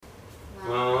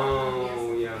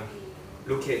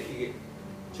이렇게 이게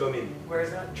Germany. Where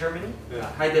is that? Germany?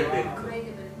 Heidelberg.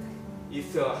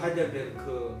 It's Heidelberg,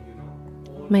 you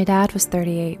know. My dad was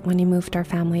 38 when he moved our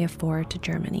family of 4 to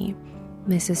Germany.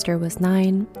 My sister was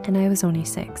 9 and I was only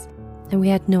 6, and we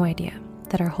had no idea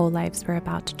that our whole lives were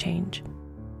about to change.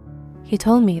 He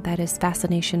told me that his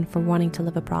fascination for wanting to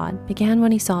live abroad began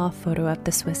when he saw a photo of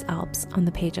the Swiss Alps on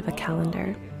the page of a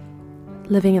calendar.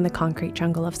 Living in the concrete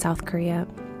jungle of South Korea,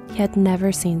 he had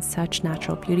never seen such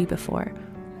natural beauty before,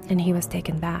 and he was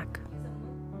taken back.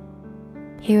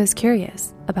 He was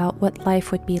curious about what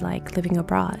life would be like living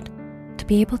abroad, to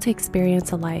be able to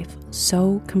experience a life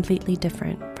so completely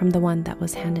different from the one that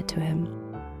was handed to him.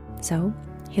 So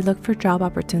he looked for job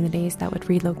opportunities that would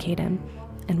relocate him,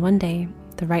 and one day,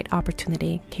 the right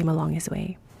opportunity came along his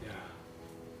way.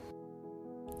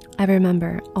 I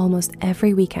remember almost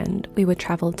every weekend we would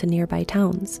travel to nearby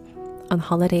towns. On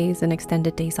holidays and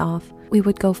extended days off, we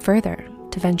would go further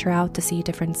to venture out to see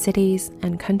different cities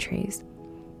and countries.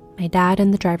 My dad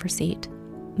in the driver's seat,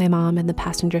 my mom in the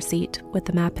passenger seat with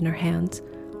the map in her hands,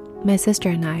 my sister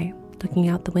and I looking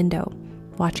out the window,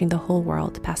 watching the whole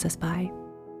world pass us by.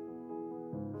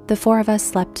 The 4 of us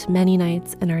slept many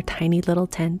nights in our tiny little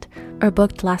tent or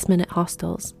booked last-minute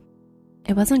hostels.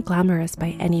 It wasn't glamorous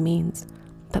by any means,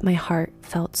 but my heart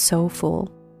felt so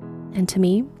full. And to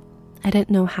me, I didn't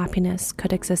know happiness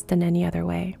could exist in any other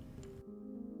way.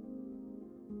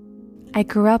 I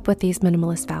grew up with these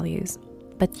minimalist values,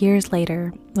 but years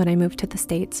later, when I moved to the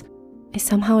States, I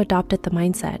somehow adopted the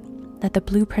mindset that the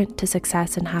blueprint to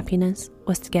success and happiness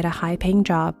was to get a high-paying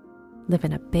job, live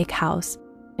in a big house,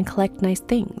 and collect nice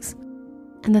things.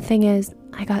 And the thing is,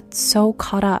 I got so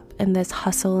caught up in this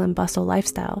hustle and bustle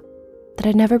lifestyle that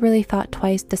I never really thought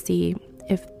twice to see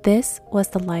if this was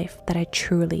the life that I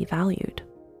truly valued.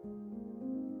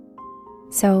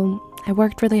 So I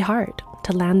worked really hard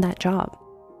to land that job,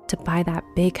 to buy that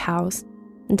big house,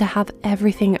 and to have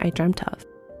everything I dreamt of.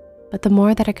 But the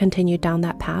more that I continued down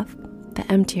that path, the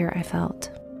emptier I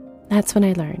felt. That's when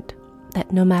I learned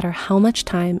that no matter how much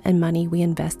time and money we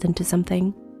invest into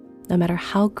something, no matter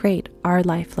how great our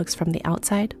life looks from the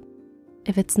outside,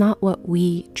 if it's not what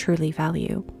we truly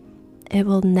value, it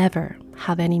will never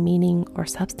have any meaning or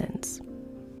substance.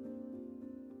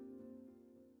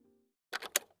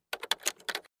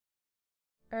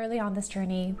 Early on this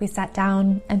journey, we sat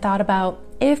down and thought about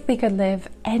if we could live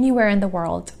anywhere in the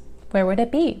world, where would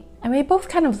it be? And we both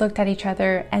kind of looked at each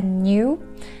other and knew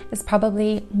it's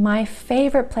probably my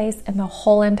favorite place in the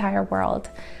whole entire world,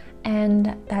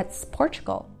 and that's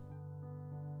Portugal.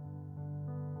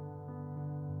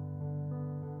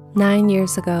 9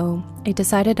 years ago, I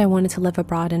decided I wanted to live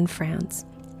abroad in France,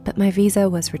 but my visa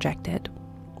was rejected.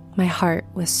 My heart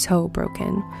was so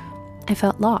broken. I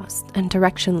felt lost and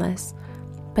directionless,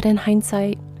 but in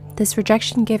hindsight, this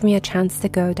rejection gave me a chance to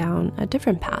go down a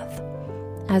different path.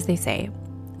 As they say,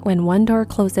 when one door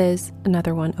closes,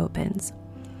 another one opens.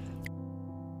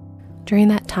 During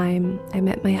that time, I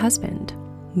met my husband,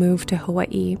 moved to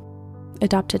Hawaii,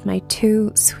 adopted my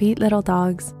 2 sweet little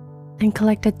dogs, and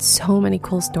collected so many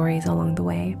cool stories along the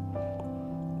way.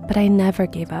 But I never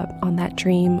gave up on that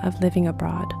dream of living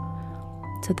abroad.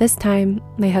 So this time,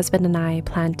 my husband and I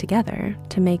planned together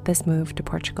to make this move to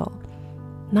Portugal.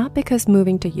 Not because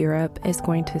moving to Europe is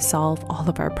going to solve all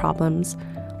of our problems,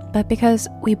 but because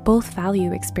we both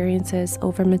value experiences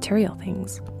over material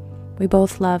things. We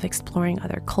both love exploring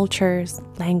other cultures,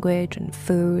 language, and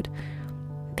food,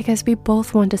 because we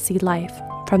both want to see life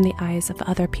from the eyes of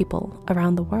other people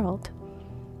around the world.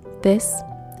 This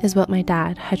is what my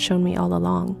dad had shown me all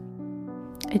along.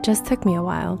 It just took me a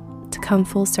while to come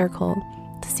full circle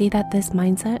to see that this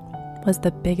mindset was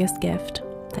the biggest gift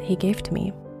that he gave to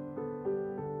me.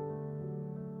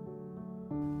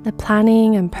 The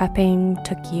planning and prepping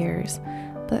took years,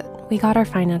 but we got our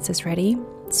finances ready,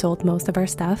 sold most of our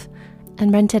stuff,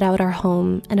 and rented out our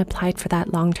home and applied for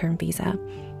that long-term visa.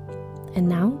 And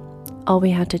now, all we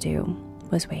had to do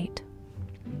was wait.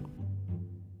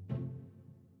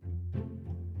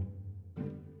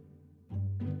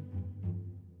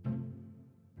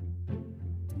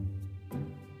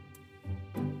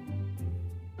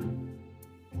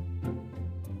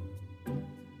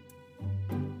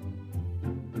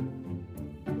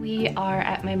 We are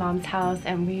at my mom's house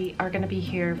and we are going to be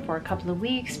here for a couple of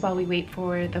weeks while we wait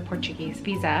for the Portuguese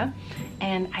visa.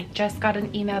 And I just got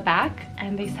an email back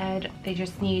and they said they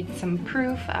just need some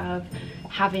proof of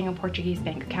having a Portuguese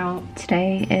bank account.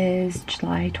 Today is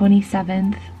July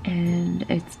 27th and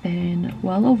it's been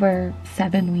well over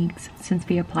 7 weeks since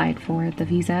we applied for the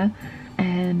visa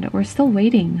and we're still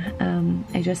waiting.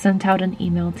 I just sent out an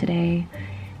email today,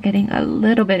 getting a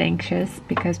little bit anxious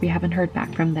because we haven't heard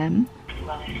back from them.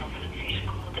 trabalho em São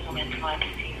Francisco. De momento não é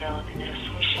possível atender a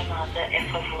sua chamada. É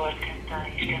favor tentar a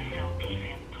extensão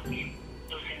 200.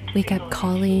 We kept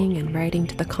calling and writing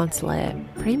to the consulate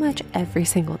pretty much every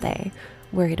single day,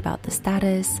 worried about the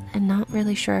status and not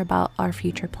really sure about our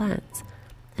future plans.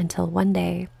 Until one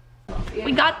day,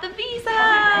 we got the visa!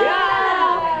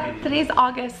 Yeah! Today's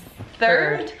August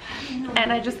 3rd,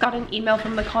 and I just got an email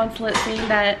from the consulate saying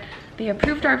that they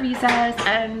approved our visas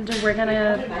and we're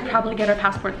gonna probably get our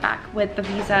passports back with the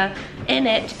visa in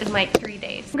it in like 3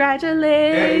 days.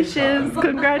 Congratulations!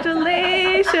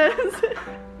 Congratulations!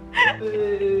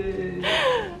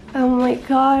 Oh my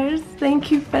gosh,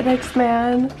 thank you, FedEx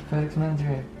man. FedEx man's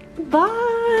here.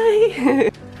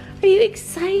 Bye! Are you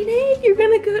excited? You're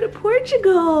gonna go to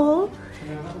Portugal.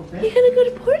 You're gonna go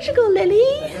to Portugal,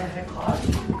 Lily.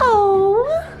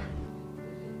 Oh.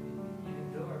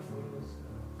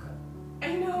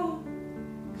 I know.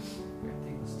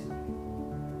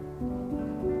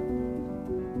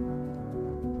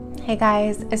 Hey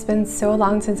guys, it's been so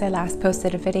long since I last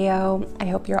posted a video. I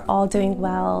hope you're all doing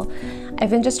well. I've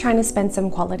been just trying to spend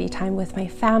some quality time with my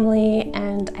family,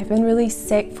 and I've been really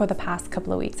sick for the past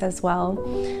couple of weeks as well.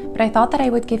 But I thought that I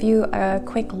would give you a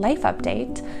quick life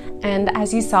update. And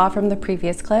as you saw from the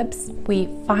previous clips, we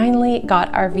finally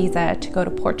got our visa to go to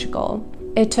Portugal.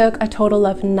 It took a total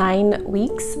of 9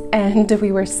 weeks, and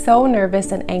we were so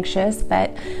nervous and anxious, but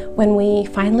when we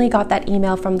finally got that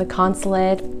email from the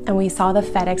consulate and we saw the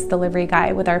FedEx delivery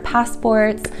guy with our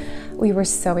passports, we were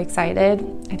so excited.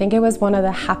 I think it was one of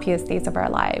the happiest days of our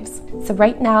lives. So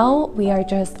right now, we are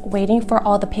just waiting for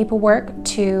all the paperwork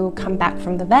to come back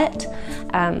from the vet,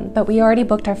 but we already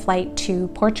booked our flight to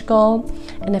Portugal,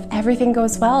 and if everything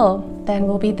goes well, then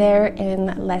we'll be there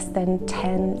in less than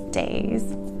 10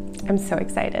 days. I'm so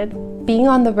excited. Being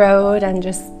on the road and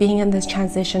just being in this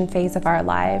transition phase of our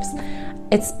lives,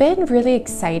 it's been really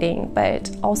exciting,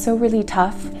 but also really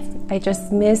tough. I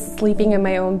just miss sleeping in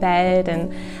my own bed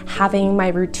and having my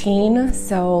routine,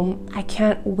 so I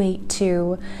can't wait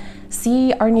to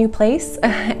see our new place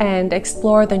and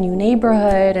explore the new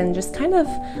neighborhood and just kind of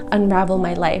unravel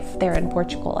my life there in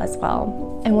Portugal as well.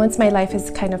 And once my life is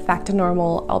kind of back to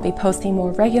normal, I'll be posting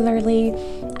more regularly.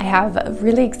 I have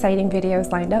really exciting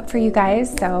videos lined up for you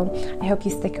guys, so I hope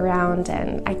you stick around,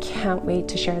 and I can't wait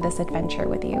to share this adventure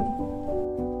with you.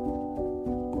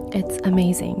 It's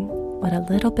amazing what a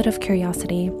little bit of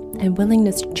curiosity and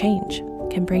willingness to change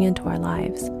can bring into our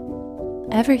lives.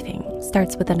 Everything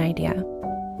starts with an idea.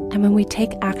 And when we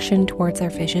take action towards our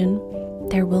vision,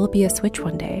 there will be a switch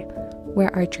one day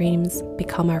where our dreams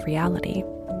become our reality.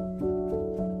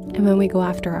 And when we go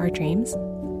after our dreams,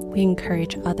 we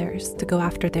encourage others to go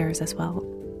after theirs as well.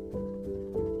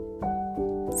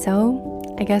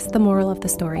 So, I guess the moral of the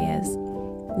story is,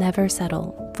 never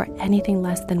settle for anything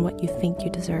less than what you think you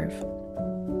deserve.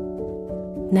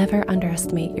 Never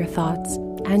underestimate your thoughts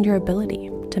and your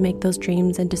ability to make those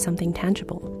dreams into something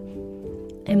tangible.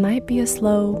 It might be a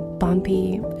slow,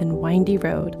 bumpy, and windy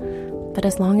road, but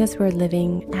as long as we're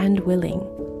living and willing,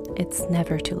 it's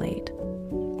never too late.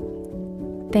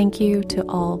 Thank you to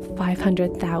all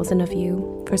 500,000 of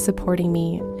you for supporting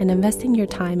me and investing your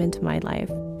time into my life.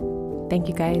 Thank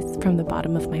you guys from the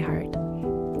bottom of my heart.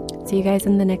 See you guys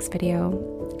in the next video.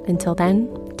 Until then,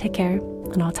 take care,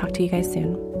 and I'll talk to you guys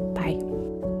soon. Bye.